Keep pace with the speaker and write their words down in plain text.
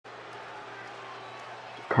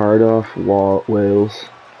Cardiff, Wales.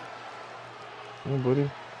 Oh, buddy.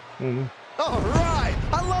 All right,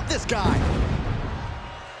 I love this guy.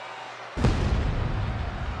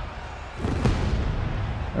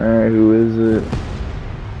 All right, who is it?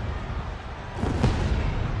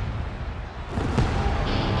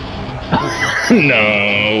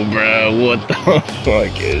 No, bro. What the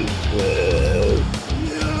fuck is this?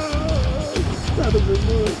 How does it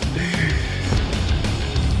look?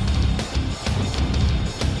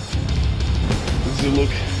 Does it look?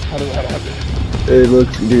 How does that happen? It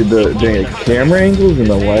looks, dude. The camera angles and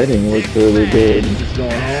the lighting looks really good. It's going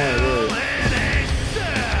hard,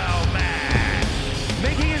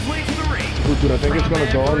 dude, I think it's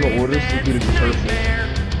gonna go on the orders. Dude, it's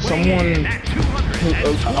perfect. Someone,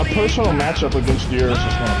 a personal matchup against yours is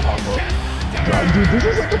gonna pop up. God, dude, this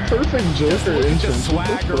is like a perfect Joker entrance.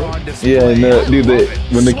 Yeah, no, dude.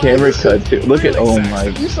 When the camera cuts to, look at, oh my.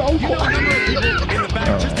 You so quiet. In the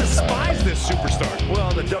back just despise this superstar.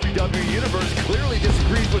 Well, the WWE Universe clearly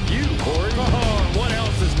disagrees with you, Corey. Oh, what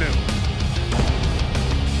else is new?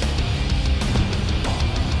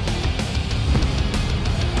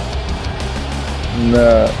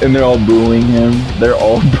 Nah, and they're all booing him. They're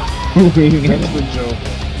all booing him. That's the joke.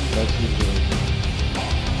 That's the joke.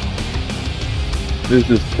 This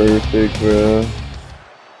is perfect, bro.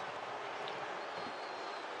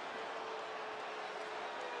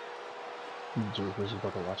 Joker's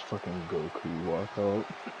about to watch fucking Goku walk out.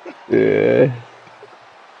 Yeah.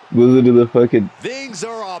 Listen to the fucking. Things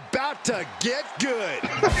are about to get good.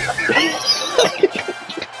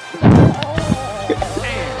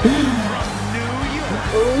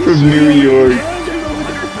 From New York. We're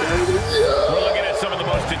looking at some of the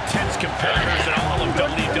most intense competitors in all of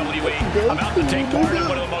WWE. About to take part in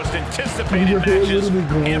one of the most anticipated matches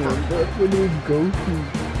ever. That's literally Goku.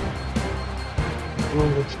 Bro,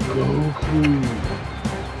 it's Goku.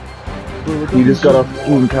 Bro, look He at just this got off shit.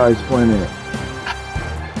 Unkai's planet.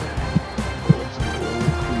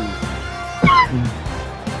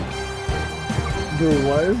 Bro,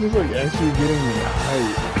 why is this like actually getting me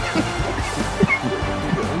hype?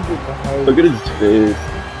 Look at his face.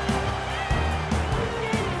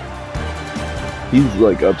 He's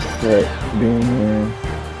like upset being here.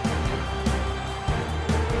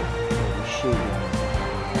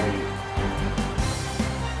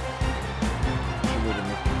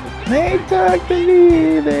 They talk to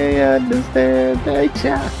me, they understand, they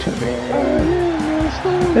talk to me.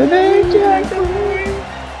 They talk to me.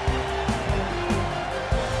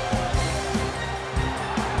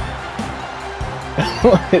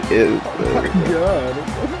 What is this? God,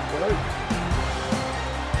 what the fuck?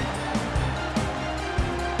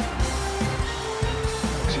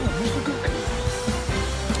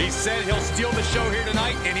 He said he'll steal the show here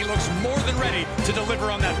tonight, and he looks more than ready to deliver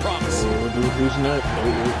on that promise. Oh, dude, who's next? Oh,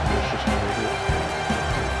 wait, that's just not right here.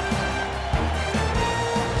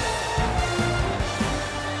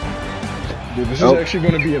 Dude, this is actually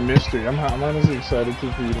going to be a mystery. I'm honestly excited for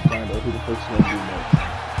you to find out who the fuck's going to be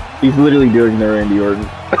next. He's literally doing the Randy Orton.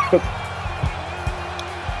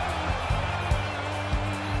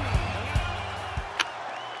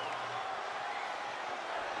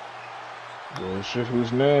 Oh shit,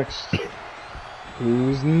 who's next?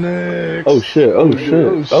 Who's next? Oh shit, oh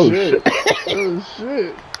shit, oh shit. Oh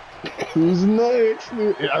shit. Who's next?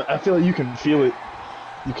 Dude, I feel like you can feel it.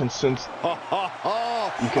 You can sense. You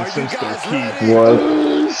can sense their key. What?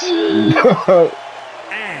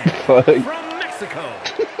 And Fuck. from Mexico,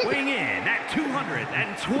 weighing in at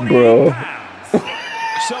 220 Bro. pounds.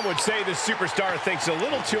 Some would say the superstar thinks a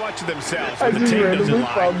little too much of themselves I when the just team doesn't randomly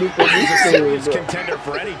found lie. this on He's a the serious bro. contender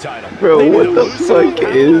for any title. Bro, Maybe what to the lose some fuck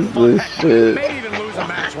count, is but this shit? Maybe even lose a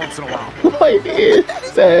match once in a while. What is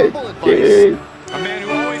that shit? A man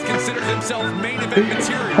who always considers himself main event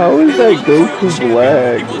material. How is that Goku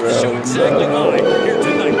Black, He wants to show bro? exactly why here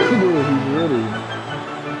tonight. Bro, he's ready.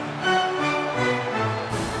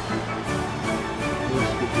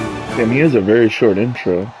 Damn, he has a very short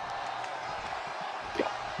intro.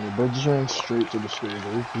 Yeah, bro just ran straight to the stage.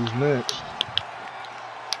 Who's next?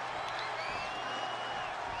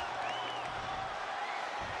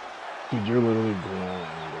 Dude, you're literally glowing,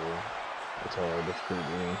 bro. That's how I describe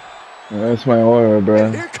you. That's my aura, And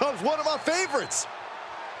bro. here comes one of my favorites.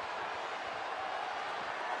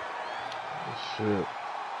 Shit.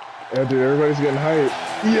 Yeah, dude, everybody's getting hyped.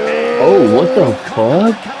 Yeah. Oh, what the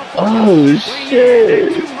fuck? Oh,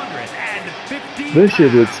 shit. This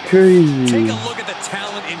shit looks Take crazy. a look at the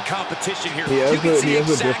talent in competition here. He has You can a- see he has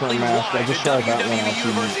a exactly different mask. why I just the tried that one WWE out too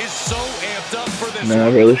Universe much. is so amped up for this Nah,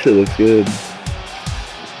 one. bro, this shit looks good.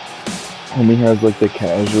 Homie has like the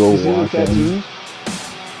casual You see the walk in. tattoos?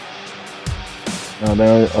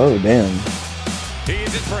 Oh, oh damn. He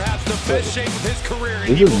is in perhaps the best shape of his career.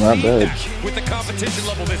 This is not bad. With the competition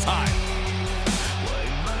level this high.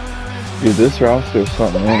 Dude, this roster is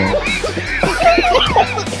something in it.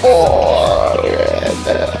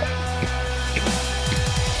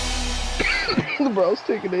 The bro's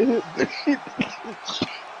taking a hit.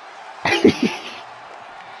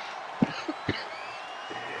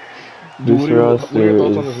 This roster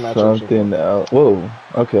is something else. Whoa,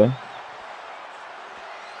 okay.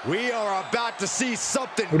 We are about to see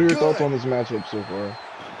something What are your good. thoughts on this matchup so far?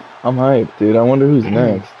 I'm hyped, dude. I wonder who's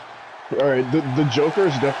next. Alright, the Joker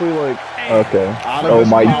is definitely like Okay. out of Oh his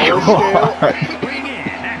my power god. scale.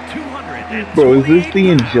 Bro, is this the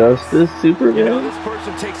Injustice Superman? This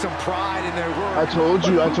person takes some pride in their work. I told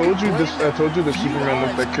you the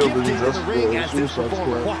Superman that killed the Injustice Suicide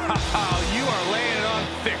Squad. Wow, you are laying it on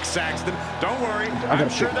thick, Saxton. Don't worry, I'm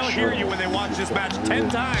sure they'll hear you when they watch this match 10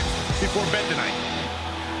 times before bed tonight.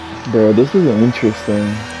 Bro, this is interesting.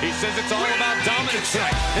 He says it's all about dominance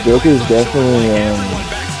tonight. Joker's definitely, Everyone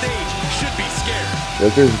backstage should be scared.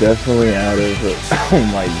 Joker's definitely out of it. Oh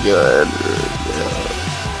my god.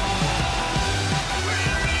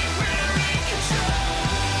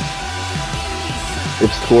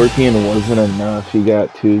 If Scorpion wasn't enough, he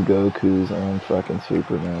got 2 Gokus and fucking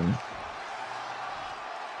Superman.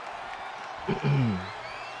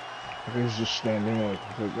 He's just standing like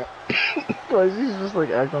that. Guys, he's just like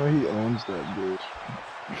acting like he owns that bitch.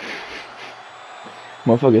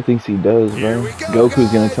 Motherfucker thinks he does, bro.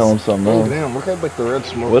 Goku's gonna tell him something Oh else. damn, look at like the red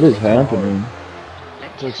smoke. What is happening?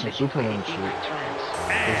 It's like some Superman shit.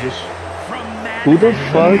 Is this... Who the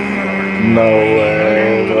fuck? No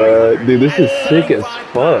way, bro. Dude, this is sick as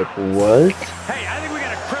fuck. What? Hey, I think we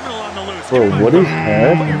got a criminal on the loose. Bro, what is Put your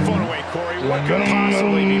happening? phone away, Corey. What could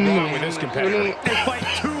possibly be wrong with this competitor? They fight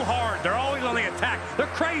too hard. They're always on the attack. They're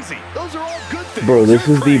crazy. Those are all good things. Bro, this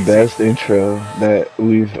is the best intro that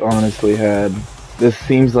we've honestly had. This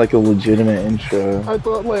seems like a legitimate intro. I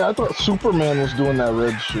thought Superman was doing that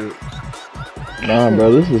red shit. Nah,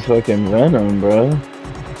 bro, this is fucking Venom, bro.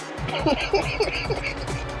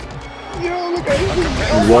 Yo, look at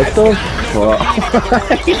him. What the fuck?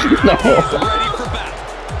 No.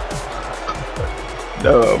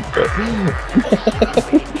 No, bro.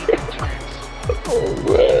 Oh,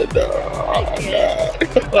 man,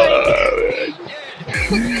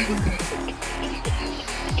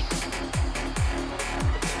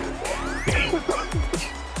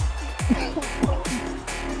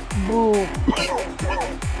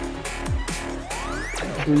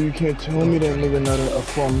 Bro, you can't tell me that nigga not a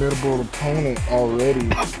formidable opponent already.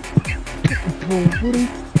 Bro, what is...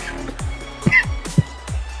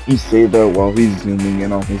 You say that while he's zooming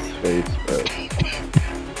in on his face, bro.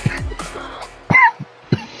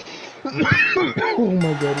 Oh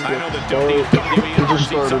my god, I know the it just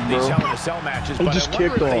started, bro. It just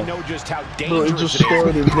kicked off. Bro, it just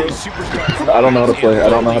started, bro. I don't know how to play. I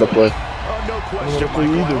don't know how to play. No question, I don't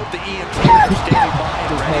know Michael. I either. hope the EMT are standing by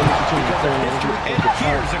and ready because our history and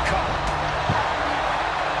years to come.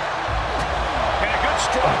 And a good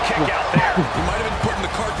strong kick out there. He might have been putting the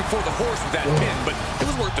cart before the horse with that pin, but it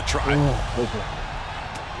was worth the try. Okay.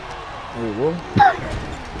 Wait, what?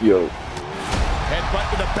 Yo. Headbutt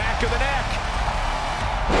to the back of the neck.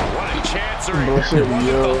 What a chancery. Bro said, It wasn't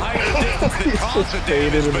yo. the height of distance that He's caused just the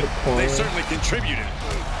faded damage, in the but corner. they certainly contributed.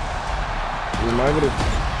 Remind me to...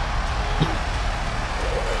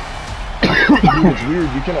 Dude, it's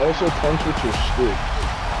weird. You can also punch with your stick,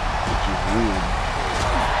 which is weird.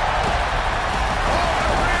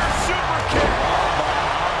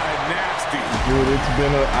 Dude, it's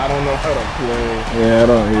been a... I don't know how to play. Yeah, I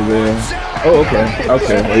don't either. Oh, okay.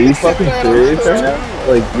 Okay. Are you fucking serious right now?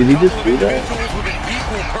 Like, did he just do that?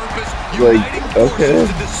 Like, okay.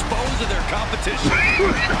 To dispose of their competition.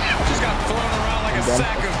 Just got thrown around like a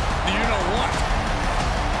sack of you-know-what.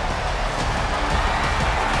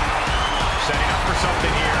 Setting up for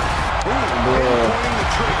something here. Pulling the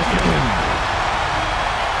trigger.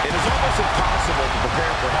 It is almost impossible to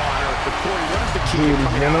prepare for Hell on Earth, but Corey, what is the key to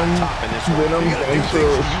coming out on top in this one? Venom's intro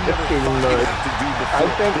is fucking nuts. I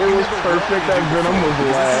think it was perfect that Venom was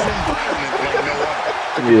last.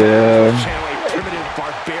 Yeah. Channel a primitive,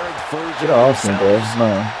 barbaric version Get off me, bro.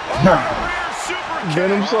 No.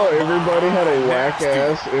 Venom saw everybody had a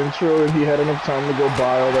whack-ass intro and he had enough time to go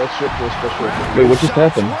buy all that shit for a special effect. Wait, what just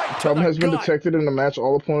happened? Problem has been detected in the match.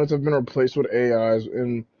 All opponents have been replaced with AIs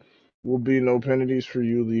and will be no penalties for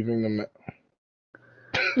you leaving the match.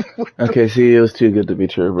 Okay, see, it was too good to be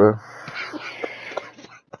true, bro.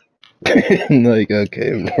 Like,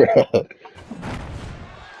 okay, bro.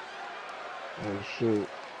 Oh shit.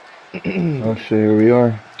 Oh shit, here we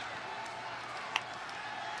are.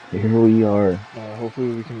 Here we are.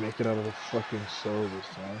 Hopefully we can make it out of the fucking cell this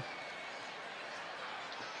time.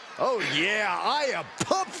 Oh, yeah, I am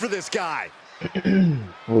pumped for this guy.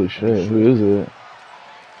 Holy shit, who is it?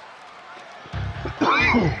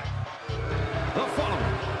 The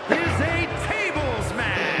following is a tables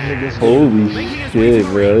match. Holy shit,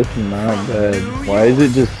 bro, this is not bad. Why does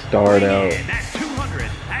it just start out? At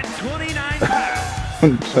 229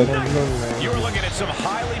 pounds. You're looking at some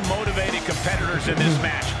highly motivated competitors in this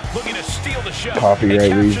match, looking to steal the show.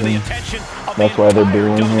 Copyright and capture reason. the attention of That's the why they're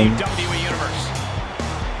entire doing him. WWE Universe.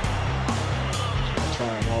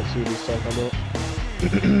 Trying out, see what he's talking about.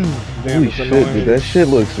 Holy shit, dude, that shit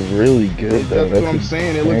looks really good, though. That's what I'm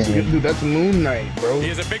saying. It looks good, dude. That's Moon Knight, bro. He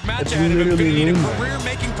has a big match That's ahead of him, literally finishing a Moon Knight.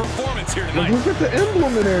 career-making performance here Like, tonight. look at the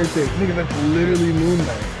emblem and everything. Nigga, that's literally Moon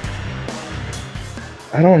Knight.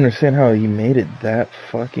 I don't understand how he made it that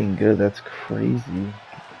fucking good. That's crazy.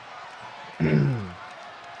 Dun,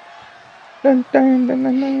 dun, dun, dun,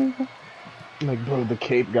 dun. Like, bro, the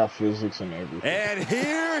cape got physics and everything. And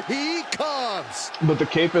here he comes. But the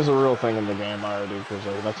cape is a real thing in the game already, because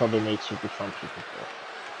that's how they made Super Trunks super fast.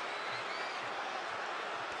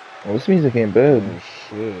 Well, this music ain't bad. Oh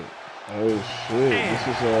shit. Oh shit. This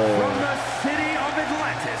is From the city of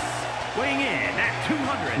Atlantis, weighing in at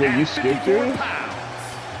Wait, you skipped 254 yours? pounds.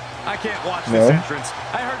 I can't watch No. this entrance.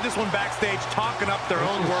 I heard this one backstage talking up their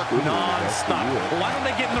own work non-stop. Well, why don't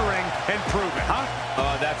they get in the ring and prove it, huh?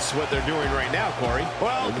 That's what they're doing right now, Corey.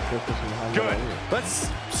 Well, good.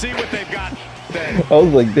 Let's see what they've got then. I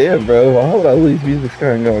was like, damn, bro, why would all these music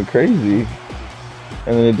start going crazy?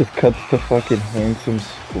 And then it just cuts to fucking handsome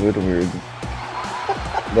Squidward.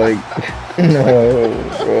 Like, no,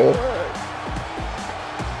 bro.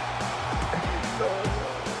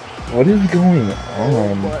 What is going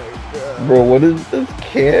on? Bro, what is this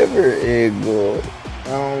camera angle? I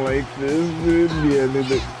don't like this, dude. Yeah,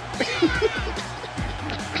 dude.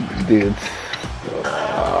 Dude.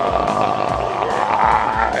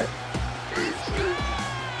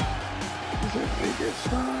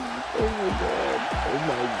 Oh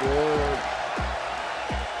my god.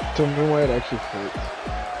 Tell me why it actually fits.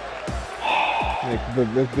 Like,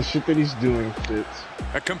 the shit that he's doing fits.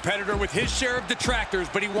 A competitor with his share of detractors,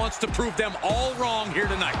 but he wants to prove them all wrong here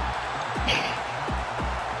tonight.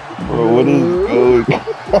 Bro, what is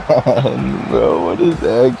going on? Bro, what is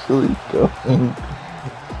actually going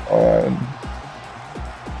on?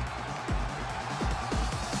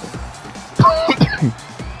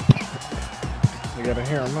 You gotta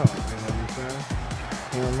hear him out, you know what I'm saying?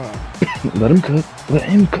 Hear him out. Let him cook. Let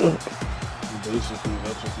him cook. Basically,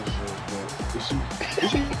 that's what this is,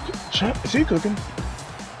 but is he cooking?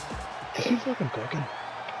 Is he fucking cooking?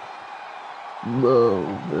 Bro,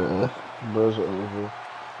 bruh. Bro's over.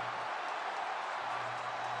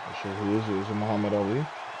 I'm sure who is it? Is it Muhammad Ali?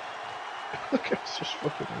 Look at us just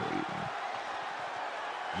fucking waiting.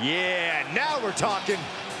 Yeah, now we're talking.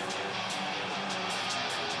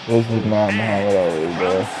 This is not Muhammad Ali,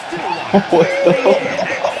 bro.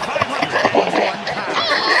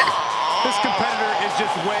 This competitor is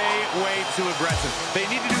just way too aggressive. They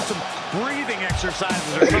need to do some breathing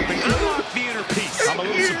exercises or something. Unlock the inner peace. I'm a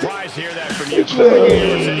little surprised to hear that from you.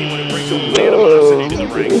 There's anyone who brings a little animosity to the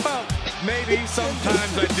ring. Well, maybe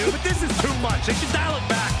sometimes I do, but this is too much. They should dial it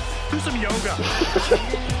back. Do some yoga.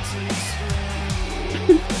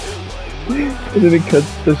 And then it cuts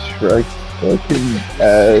to Shrek's fucking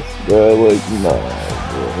ass, bro. Like, nah,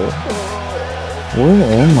 bro. Where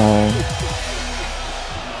am I?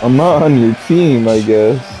 I'm not on your team, I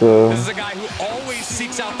guess, so. This is a guy who always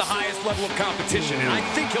seeks out the highest level of competition, and I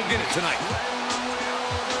think he'll get it tonight.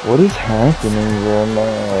 What is happening right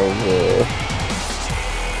now, bro?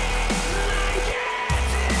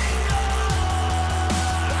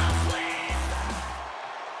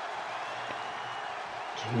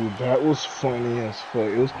 Dude, that was funny as fuck.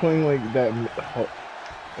 It was playing like that.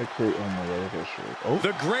 That create on my roller shirt. Oh,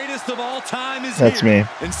 The greatest of all time is That's here, me.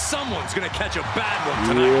 and someone's gonna catch a bad one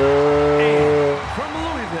tonight. yeah. From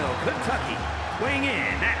Louisville, Kentucky, weighing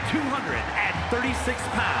in at 236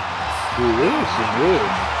 pounds. Dude, this is good.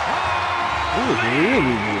 This is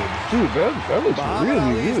really good. Dude, that looks Muhammad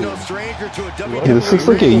Ali really is no good. stranger to a WWE. Yeah, this looks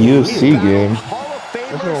like a UFC game. Hall of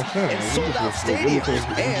That's what I'm Famers saying. and It sold just out looks like it looks stadiums.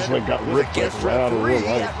 like it just like got And was a ripped like guest right out of real referee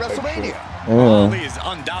life. at type shit. WrestleMania. Yeah. Ali is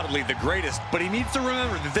undoubtedly the greatest, but he needs to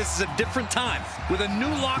remember that this is a different time with a new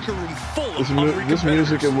locker room full of hungry This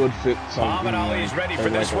music, it competitors. would fit something. Muhammad Ali is ready for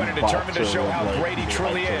like this a one and boxer determined to show how would, great he be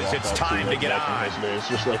truly to is. walk It's out to, time to like, get back in on. his day. It's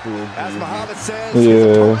just like a little As groovy. Muhammad says, Yeah.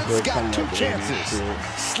 his opponent's Like got some two like chances. 80s shit.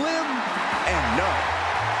 Slim and none.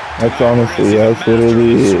 That's honestly, that's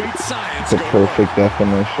literally Sweet science the go on. perfect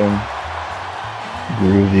definition.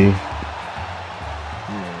 Groovy.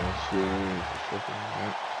 Yeah, serious.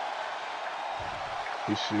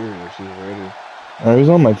 He's serious. He's ready. I was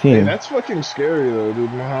on my Hey, team. that's fucking scary though,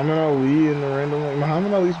 dude. Muhammad Ali in the random. Like,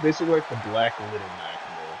 Muhammad Ali's basically like the Black Little Mac,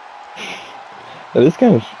 bro. That is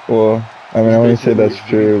kind of well. I mean, I wouldn't say that's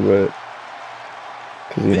true, but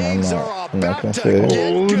because you know, I'm not gonna say it.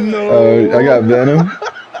 Oh no! Oh, I got Venom.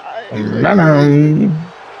 Venom.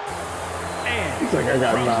 He's like, I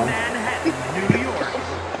got Venom. New York,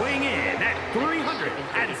 weighing in at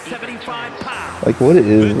 375 pounds. Like, what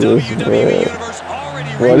is this, bro?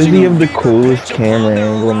 Why does he have the coolest camera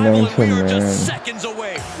angle known to man? Seconds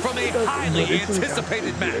away from a highly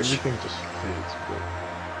anticipated match. Everything just fits, bro.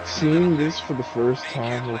 Seeing this for the first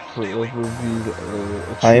time will forever be the.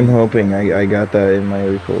 I am hoping I got that in my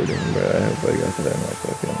recording, bro. I hope I got that in my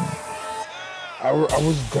fucking. I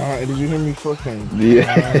was dying. Did you hear me fucking?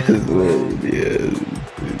 Yes, dude, yes.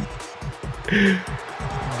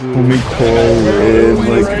 Let me call in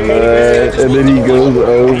like that, and then he goes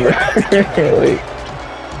over. Like,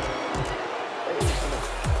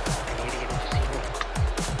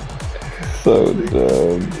 so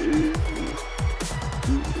dumb.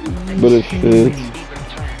 But it fits.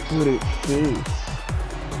 But it fits.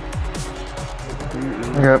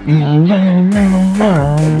 I got. I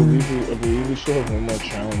believe we still have one more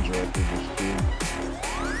challenger after this dude.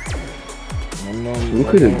 Who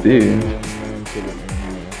could it be?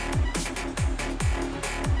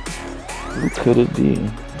 Who could it be?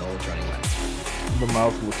 The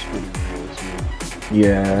mouth looks pretty real too.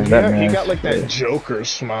 Yeah, Yeah, he mask, got like that yeah. Joker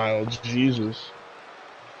smile. Jesus.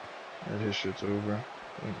 And his shit's over.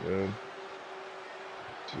 Thank God.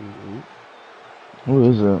 Dude, Who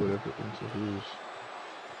is it? whatever into who's.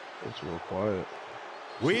 It's real quiet.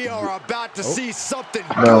 We are about to see something.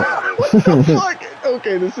 No. What the fuck?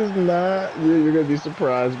 Okay, this is not. You're gonna be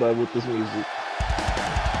surprised by what this music.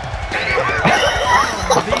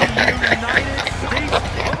 The United States of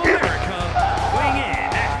America, weighing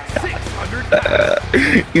in at 600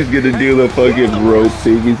 pounds. He's gonna do the fucking rope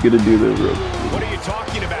thing. He's gonna do the rope. What are you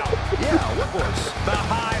talking about? Yeah, what horse? The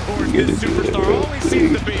high horse You're this gonna do superstar that. always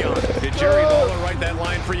seems to be on. Did Jerry Lawler write that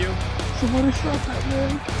line for you? Somebody stop that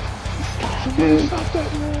man. Somebody stop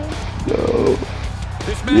that man. No.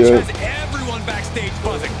 This match Yeah. has everyone backstage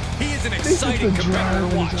buzzing. He is an exciting competitor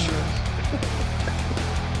to watch.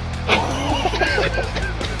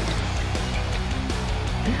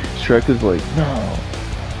 Shrek is like, no.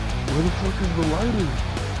 Where the fuck is the lighter?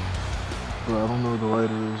 Bro, I don't know where the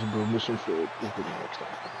lighter is, bro. Mission failed. We'll get it next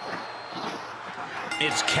time.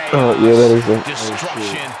 It's chaos, Oh, yeah, that is a.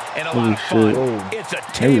 destruction, and a Holy lot of fun. shit. It's a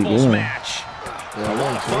How you tables doing? match. Yeah, I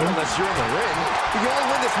want to. Unless you're in the ring, you can only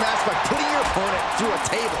win this match by putting your opponent through a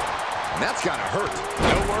table. And that's gotta hurt.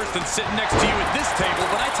 No worse than sitting next to you at this table,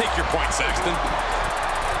 but I take your point, Saxton.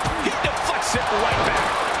 He deflects it right back.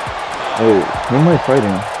 Oh, who am I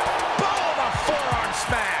fighting? Boom, a forearm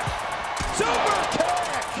smash. Super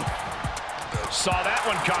kick. Saw that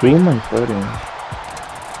one Who coming. am I fighting?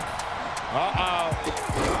 Uh-oh.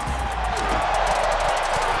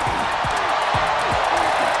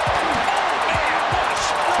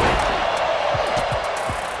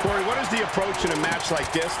 Corey, what is the approach in a match like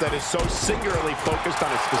this that is so singularly focused on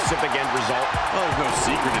a specific end result? Oh, there's no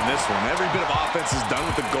secret in this one. Every bit of offense is done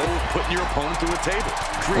with the goal of putting your opponent through a table.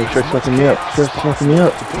 Hey, Shrek's fucking me up. Shrek's fucking me up.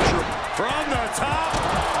 From the top.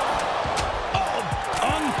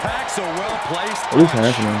 Unpacks a well-placed. What is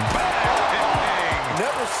happening?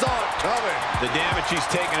 Never saw it coming. The damage he's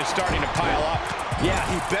taken is starting to pile up. Yeah,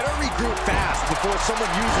 he better regroup fast before someone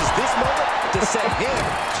uses this moment to set him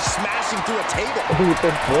to smashing through a table. What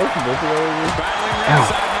the fuck? Battling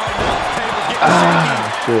ringside now. Table getting Ah,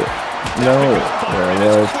 shit. No. shaky. Yeah, It's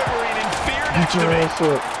well, quivering in fear next to me.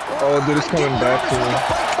 Oh, dude, it's coming back to me.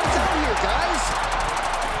 Comes out here, guys.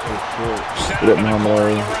 Get up, Muhammad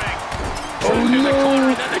Ali.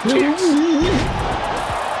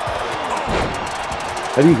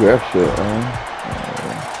 How do you grab shit, man?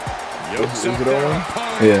 Is it on?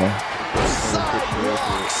 Yeah.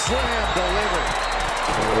 Sidewalk slam delivered.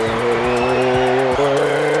 I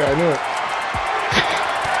knew it.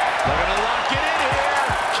 Looking to lock it in here.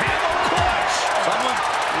 Camel clutch.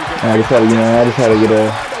 I just had to, I just had to get a.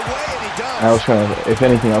 Find a way, and he does. I was trying to, if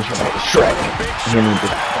anything, I was trying to Shrek. And then he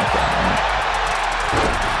just.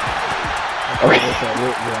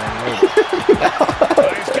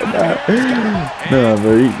 No,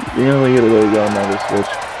 but you only get a little go on that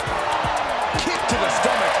switch. Kick to the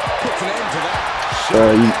stomach puts an end to that.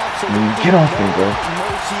 Get off me, bro.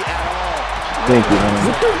 Mercy at all. Thank you,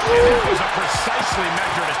 man. It was a precisely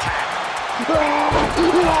measured attack.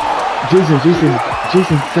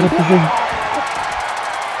 Jason, set up the thing.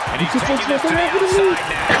 And he's taking this to the outside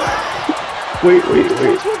now. Wait.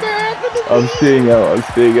 I'm staying out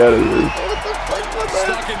of this.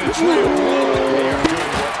 Stuck in the trap. They are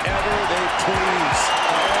doing whatever they please.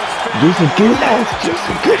 Jason, get his ass.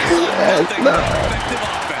 Jason, get his ass. No. Effective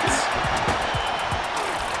offense.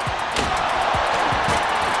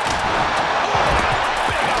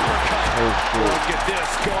 Look at this,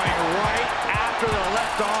 going right after the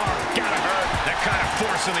left arm. Gotta hurt. That kind of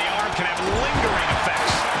force in the arm can have lingering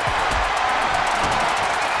effects.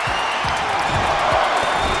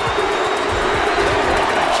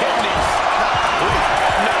 Kidneys.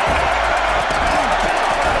 No.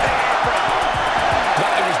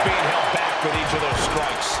 Body was being held back with each of those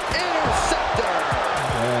strikes. Interceptor.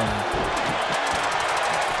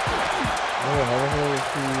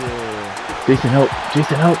 Jason, help.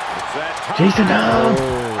 Jason, help.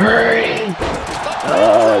 Hurry.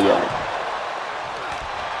 Oh, yeah.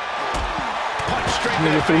 Punch straight to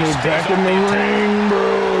Nigga the threw me face. back in the ring, bro.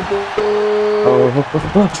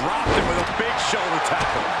 Dropped him with a big shoulder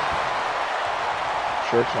tackle.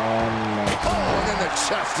 Shirts on. Oh, and then the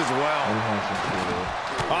chest as well.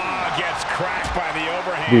 Gets cracked by the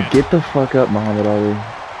overhand. Dude, get the fuck up, Muhammad Ali.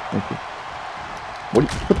 Thank you. What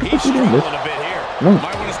the fuck He's are you doing? struggling a bit here. No.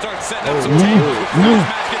 Might want to start setting up some No. tables before No. this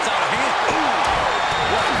match gets out of hand.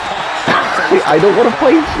 Ooh, I don't want to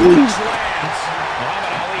fight you. lands.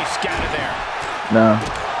 Muhammad Ali scattered there. No.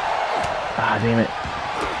 Ah, damn it.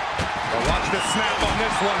 Well, watch the snap on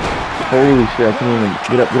this one. Holy shit, I can't even.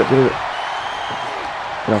 Get up. Get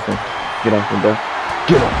off him. Get off him, bro.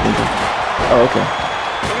 Get off him, bro. Oh, okay.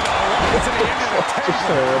 Look at the end of the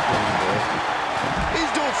table.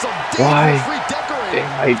 He's doing some Why? dangerous redecorating.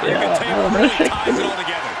 I The table really ties it all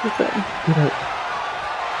together. Get up.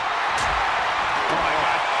 Oh, my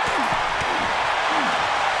God.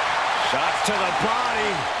 Shots to the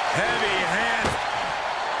body. Heavy hand.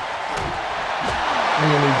 I'm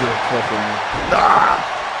gonna need you to fucking.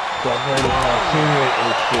 Stop hurting my teammate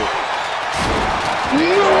and shit.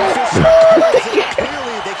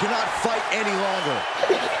 Clearly, they cannot fight any longer.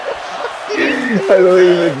 I don't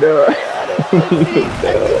even know.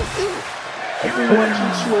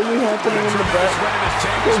 What's slowly happening in the back?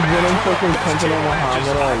 There's Venom fucking pumping on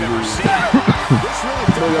Muhammad Ali.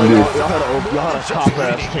 Bro, y'all had a top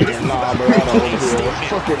ass team. Nah, bro, y'all had a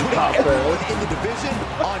fucking top ass. In the division,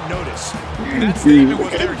 on notice. That statement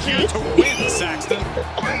was they're here to win, Saxton.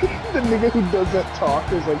 The nigga who doesn't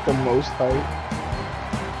talk is like the most hype.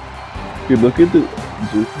 Dude, look at the.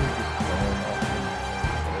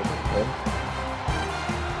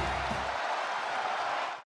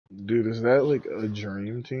 Dude, is that like a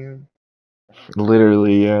dream team?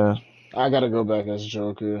 Literally, yeah. I gotta go back as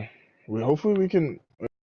Joker. Hopefully we can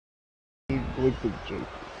like the Joker.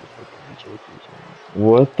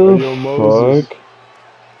 What the Yo, Moses. fuck?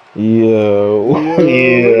 Yo.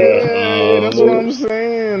 Yeah, that's what I'm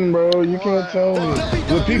saying, bro. You can't tell me.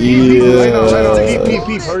 Look, peep, right now,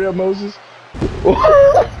 peep. Hurry up, Moses.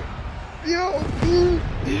 Yo,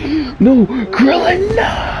 No, Krillin,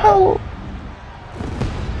 no!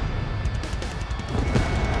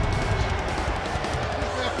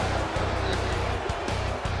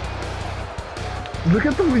 look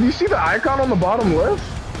at you see the icon on the bottom left?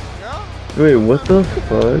 Wait, what the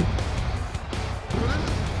fuck?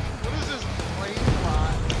 What is this plane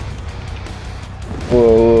plot?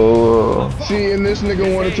 Whoa. See, and this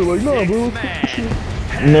nigga wanted to like, no, bro.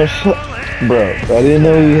 No, bro, I didn't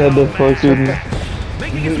know we had the fucking.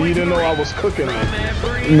 You didn't know I was cooking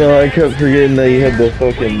it. No, I kept forgetting that you had the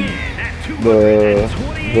fucking. The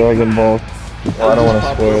Dragon Ball. Oh, I don't want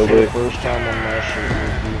to spoil it. First time on my shit.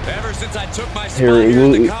 Ever since I took my spot Here, here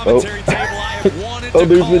at the oh. commentary table, I have wanted Oh, to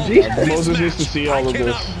there's call Vegeta. this Moses needs to match. see all I of this.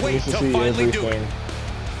 cannot He wait needs to to see finally do it. everything.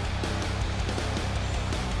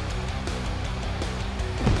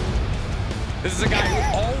 This is a guy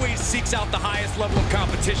who always seeks out the highest level of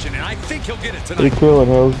competition, and I think he'll get it Hey, tonight. Krillin,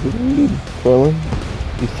 how's it? Krillin?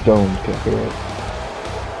 He's stoned, Kakarot.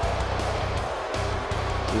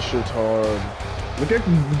 This shit's hard. Look at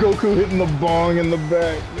Goku hitting the bong in the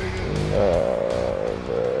back, nigga.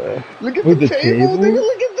 Look at Wait, the the table, table? nigga.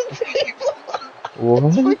 Look at the table. What?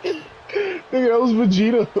 Nigga, that was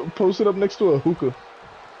Vegeta posted up next to a hookah.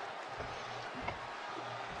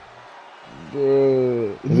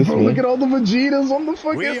 Bruh. Is this Bro, me? look at all the Vegetas on the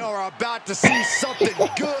fucking. We are about to see something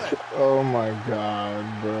good. Oh my god,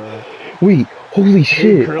 bro. Wait, holy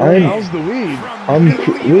shit! Krillin, how's the weed?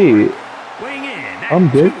 Wait, I'm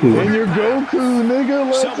Goku. And you're Goku, nigga.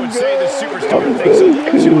 Let's Some go. would say the superstar thinks a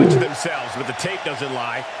little too much of themselves, but the tape doesn't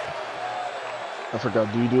lie. I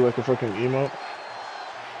forgot. Do you do like a fucking emote?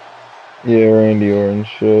 Yeah, Randy Orton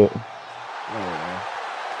shit. Oh,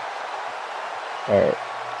 Alright.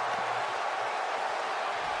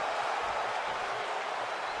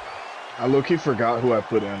 I low-key forgot who I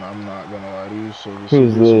put in. I'm not gonna lie to you, so this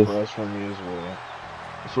Who's will be a this? surprise for me as well.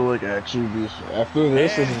 This will like actually be after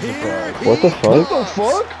this is a surprise. What the What fuck? the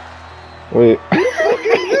fuck? Wait.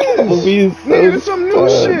 He's so Nigga, this some new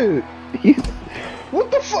sad. shit. He's...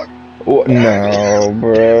 What the fuck? What? No,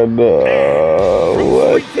 bro. No.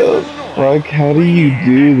 What the fuck? How do you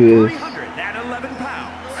do this? 311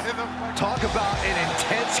 pounds. Talk about an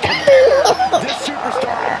intense competitor. This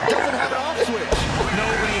superstar doesn't have an off switch.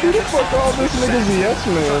 Nobody Who has the an fuck all off this switch nigga's success. yes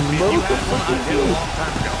man, bro? You What the had one fuck I is did a this? long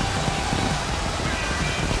time ago.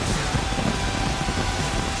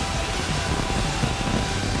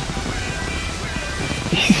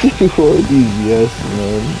 Who are these yes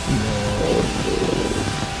men? No.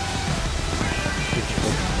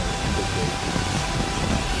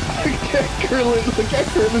 Look at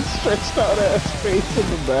Kermit's stretched out ass face in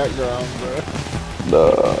the background, bro.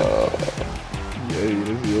 No. Yeah, this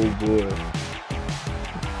is the old boy.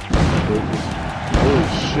 Oh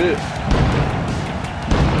shit.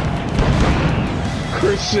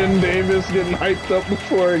 Christian Davis getting hyped up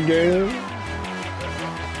before a game.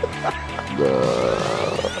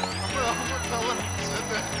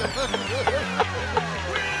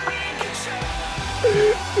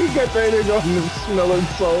 He got that nigga on him smelling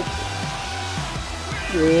salt.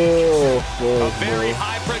 Oh, fuck, A very bro.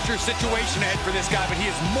 high-pressure situation ahead for this guy, but he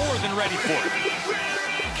is more than ready for it.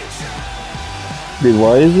 Dude,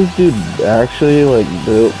 why is this dude actually like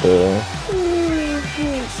built though?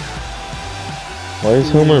 Why is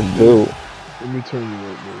Homer built? Let me turn you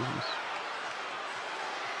up, Moses.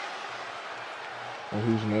 Oh,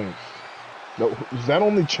 who's next? No, is that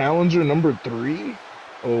only challenger number 3?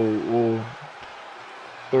 Oh, well,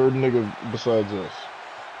 third nigga besides us.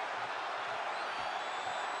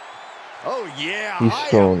 Oh, yeah. He's I am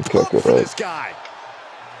throwing pumped kick it for up. this guy.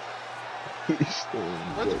 He's still in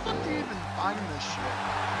Where the good, fuck do you man. even find this shit?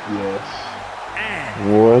 Yes.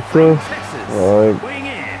 What the fuck? Weighing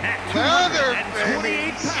in at Leatherface!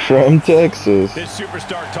 228 pounds. From Texas. This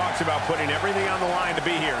superstar talks about putting everything on the line to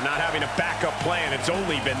be here, not having a backup plan. It's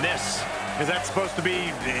only been this. Is that supposed to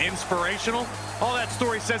be inspirational? All that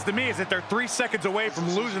story says to me is that they're 3 seconds away from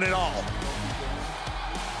losing it all.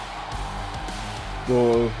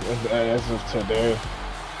 Well, as of today.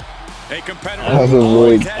 A competitor As who of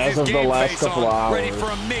always like- has as his of the game last face couple on, of ready hours. for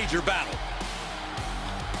a major battle.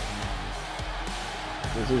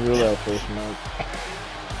 This is really our first match.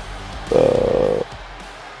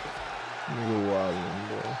 Nigga wildin',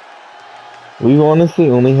 bro. We've honestly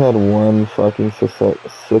only had one fucking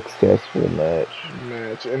successful match.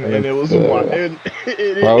 And it was It's, wild. And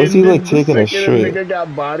it why was he, ended like, the taking a second shit? Nigga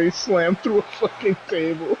got body slammed through a fucking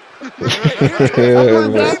table. Yeah,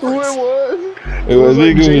 That's who it was. It was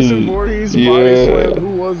like like Jason Voorhees body yeah. slammed. Who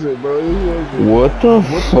was it, bro? Who was it? What the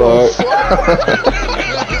fuck?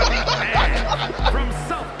 From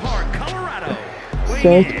South Park, Colorado.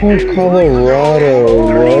 South Park, Colorado.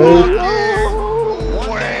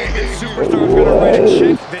 One day, this superstar's gonna write a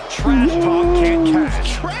check that trash talk can't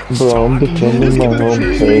cash. Bro, I'm defending my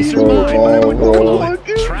home place right now, bro.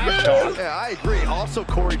 Trash talk. Yeah, I agree. Also,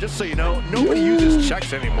 Corey, just so you know, nobody uses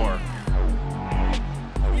checks anymore.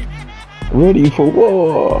 Ready for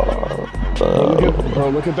war. Bro,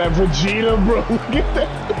 look at that Vegeta, bro. Look at that.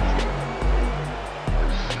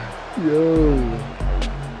 Yo.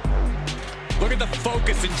 Look at the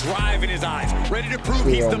focus and drive in his eyes. Ready to prove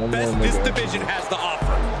he's the best this division has to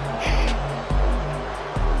offer.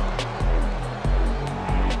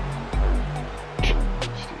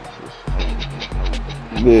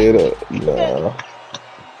 Dude, nah.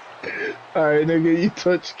 Alright, nigga, you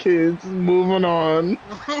touch kids. Moving on.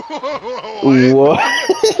 What?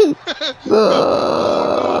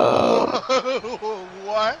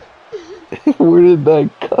 What? Where did that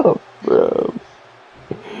come from?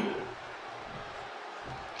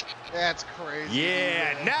 That's crazy.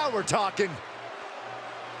 Yeah, now we're talking.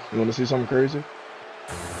 You want to see something crazy?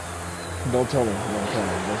 Don't tell him. Don't tell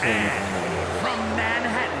him. Don't tell him. From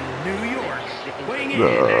Manhattan, New York, weighing in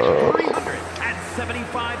at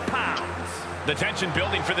 375 pounds. The tension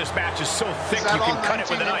building for this match is so thick Is that you can all cut it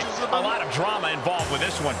with a 19 knife. inches of A them? lot of drama involved with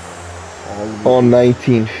this one. All of it. All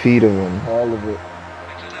 19 feet of him. All of it.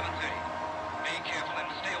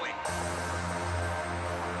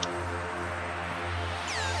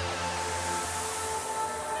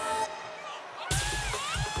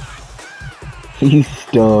 He's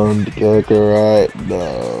stoned, Kakarot.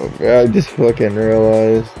 No, I just fucking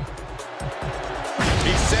realized.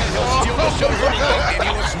 He said he'll steal the show from you, and he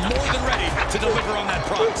was more than ready to deliver on that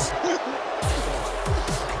promise.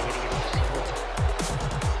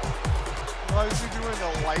 Why is he doing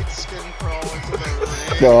a light skin crawl into the ring?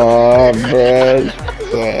 Stop, bruh.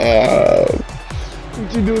 Stop.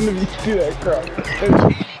 What you doing to me? Do that crap.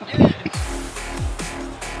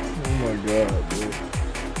 Oh my god, dude.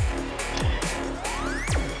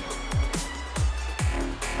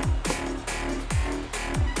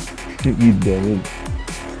 You done it.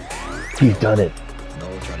 He's done it.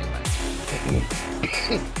 No turning back.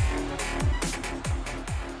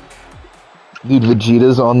 Dude,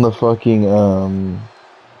 Vegeta's on the fucking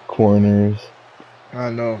corners. I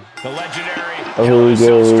know. The legendary Oh, here we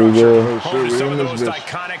go, here we go. Oh home to shit, some we're of in those this bitch.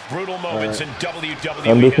 iconic, brutal moments in WWE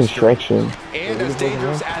Under history. construction. And as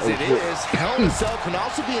dangerous as it is, Hell in a Cell can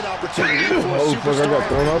also be an opportunity for a Oh fuck, I got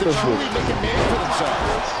thrown out superstar to this truly bitch. make a name for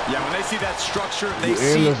themselves. Yeah, when they see that structure, they The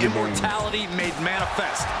see end of the immortality made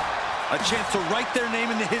manifest. A chance to write their name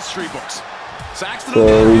in the history books. Saxton, So on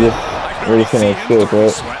the other we hand, just- I can we're already just gonna see him skip, starting to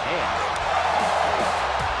right? sweat.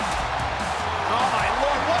 Oh my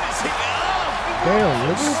lord, what is he? Oh, Damn,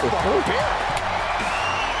 nigga, what the fuck?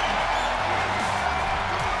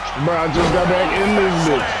 Bro, I just got back in this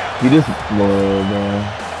bitch. You just, Lord, man.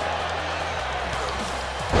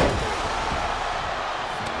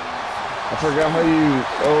 I forgot how you.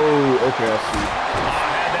 Oh, okay, I see.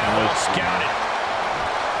 had that well scouted.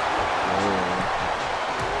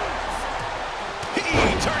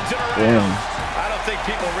 He turns it around. Damn. I don't think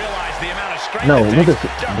people realize the amount of strength No, it look takes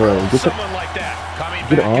at to bro, hurl get the- someone like that. Coming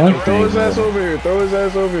get back in on. the Throw ring. his ass over here. Throw his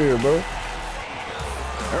ass over here, bro.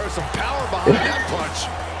 There was some power behind that punch.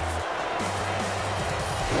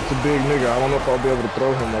 It's a big nigga. I don't know if I'll be able to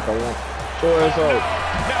throw him like I want. Throw his ass out.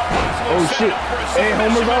 Now possible Oh setup shit. for a Hey,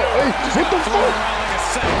 Homer's submission. out. Hey, what the Throwing fuck? around like a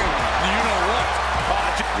second. You know what?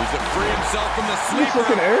 He's to free himself from the You sleeper.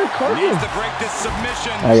 fucking Eric Carter. Needs to break this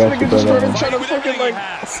submission. I got you, Nigga just brother. started trying to With fucking everything like. he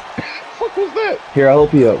has. Fuck was that? Here, I'll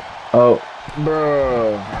help you up. Oh,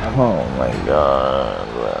 Bruh. oh my god,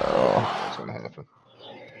 What's gonna happen?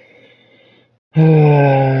 bro.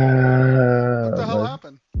 What the hell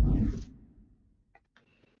happened?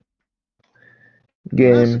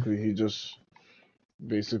 Game.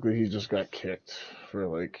 Basically, he just got kicked for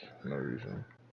like no reason.